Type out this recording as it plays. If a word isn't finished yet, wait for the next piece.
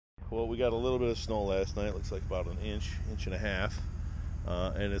Well, we got a little bit of snow last night. Looks like about an inch and a half.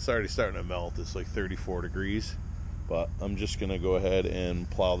 And it's already starting to melt. It's like 34 degrees. But I'm just going to go ahead and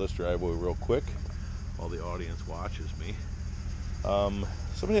plow this driveway real quick while the audience watches me.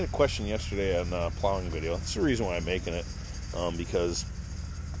 Somebody had a question yesterday on a plowing video. That's the reason why I'm making it. Because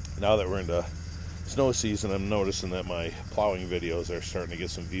now that we're into snow season, I'm noticing that my plowing videos are starting to get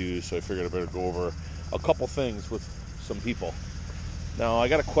some views. So I figured I better go over a couple things with some people. Now, I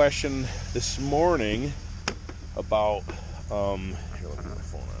got a question this morning about, here, let me get my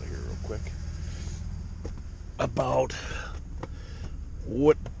phone out of here real quick, about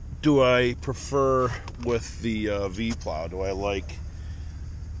what do I prefer with the V plow. Do I like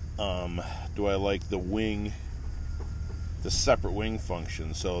the wing, the separate wing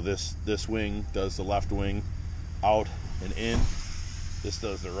function? So this wing does the left wing out and in. This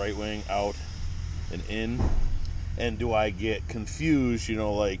does the right wing out and in. And do I get confused,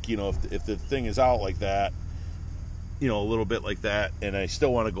 if the thing is out like that, a little bit like that, and I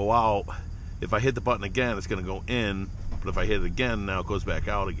still want to go out, if I hit the button again, it's going to go in, but if I hit it again, now it goes back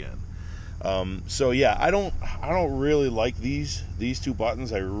out again. So yeah, I don't really like these two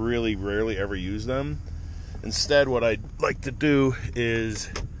buttons. I really rarely ever use them. Instead, what I like to do is,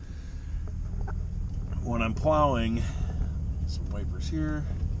 when I'm plowing, some wipers here.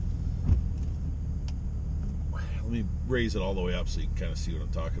 Let me raise it all the way up so you can kind of see what I'm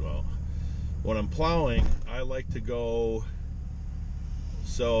talking about. When I'm plowing, I like to go,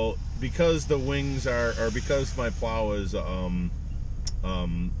 so because the wings or because my plow is high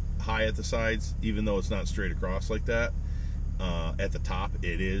at the sides, even though it's not straight across like that, at the top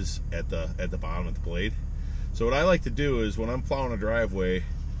it is at the bottom of the blade. So what I like to do is, when I'm plowing a driveway,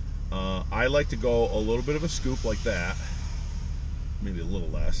 I like to go a little bit of a scoop like that, maybe a little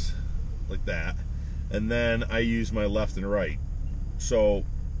less, like that. And then I use my left and right. So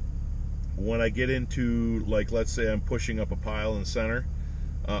when I get into, like, let's say I'm pushing up a pile in the center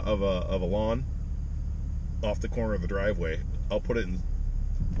of a lawn off the corner of the driveway, I'll put it in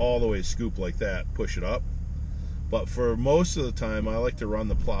all the way scoop like that, push it up. But for most of the time, I like to run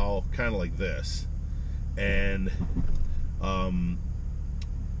the plow kind of like this. And I'll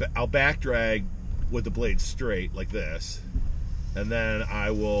back drag with the blade straight like this. And then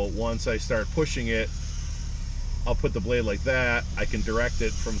I will, once I start pushing it, I'll put the blade like that. I can direct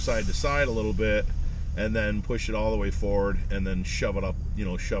it from side to side a little bit, and then push it all the way forward, and then shove it up,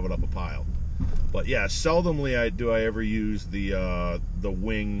 shove it up a pile. But yeah, seldomly do I ever use the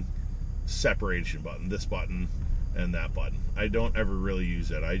wing separation button, this button and that button. I don't ever really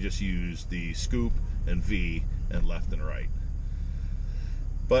use it. I just use the scoop and V and left and right.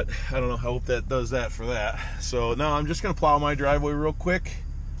 But I don't know, I hope that does that for that. So now I'm just gonna plow my driveway real quick,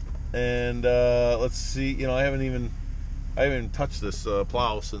 and let's see. I haven't even touched this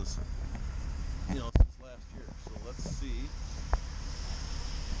plow since since last year. So let's see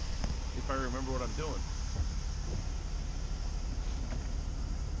if I remember what I'm doing.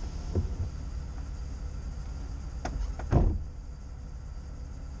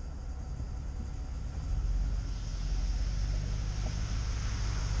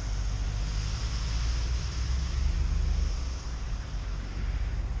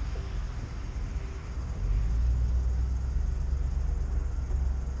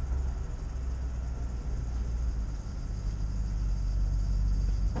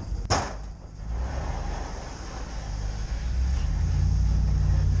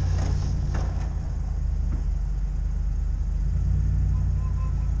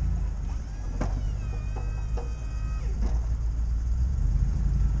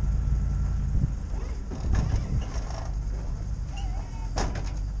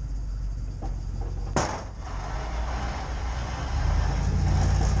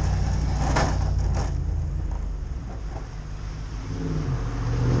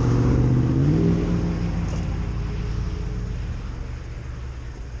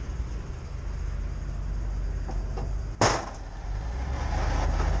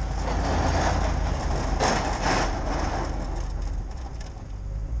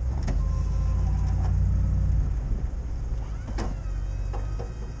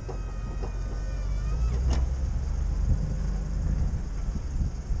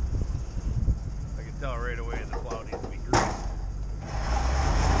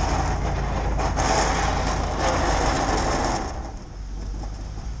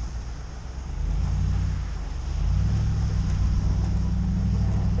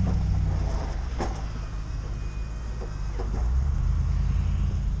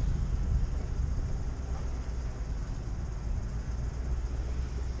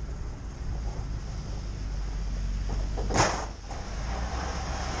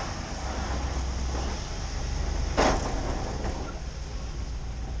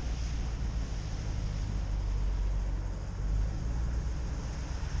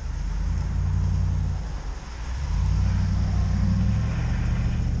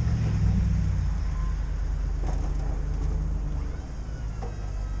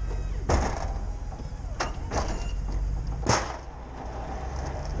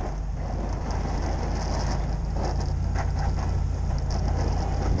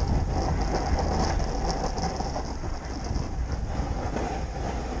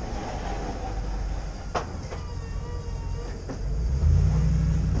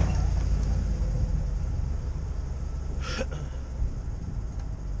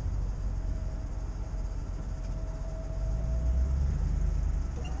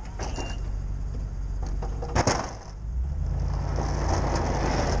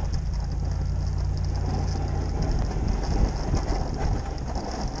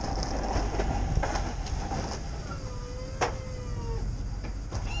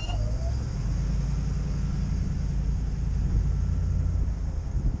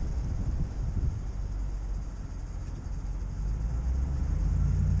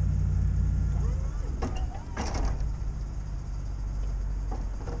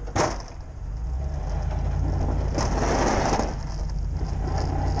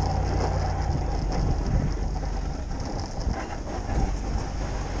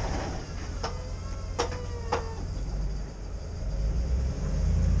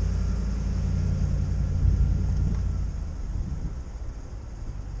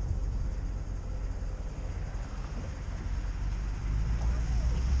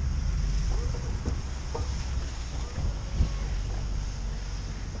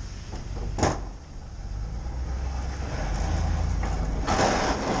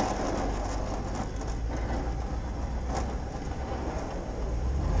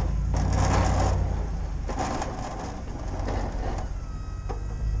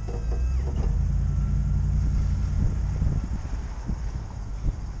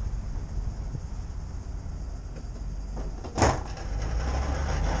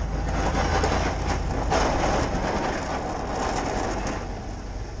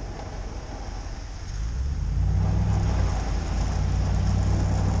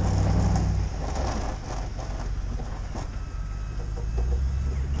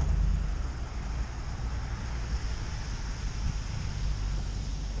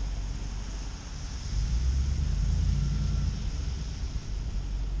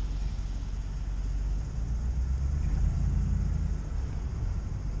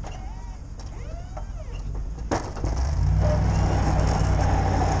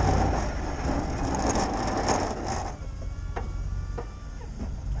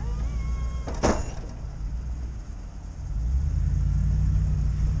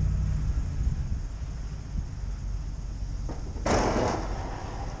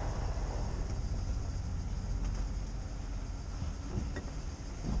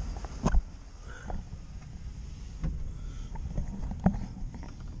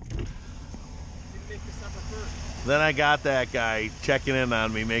 Then I got that guy checking in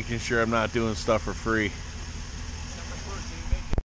on me, making sure I'm not doing stuff for free.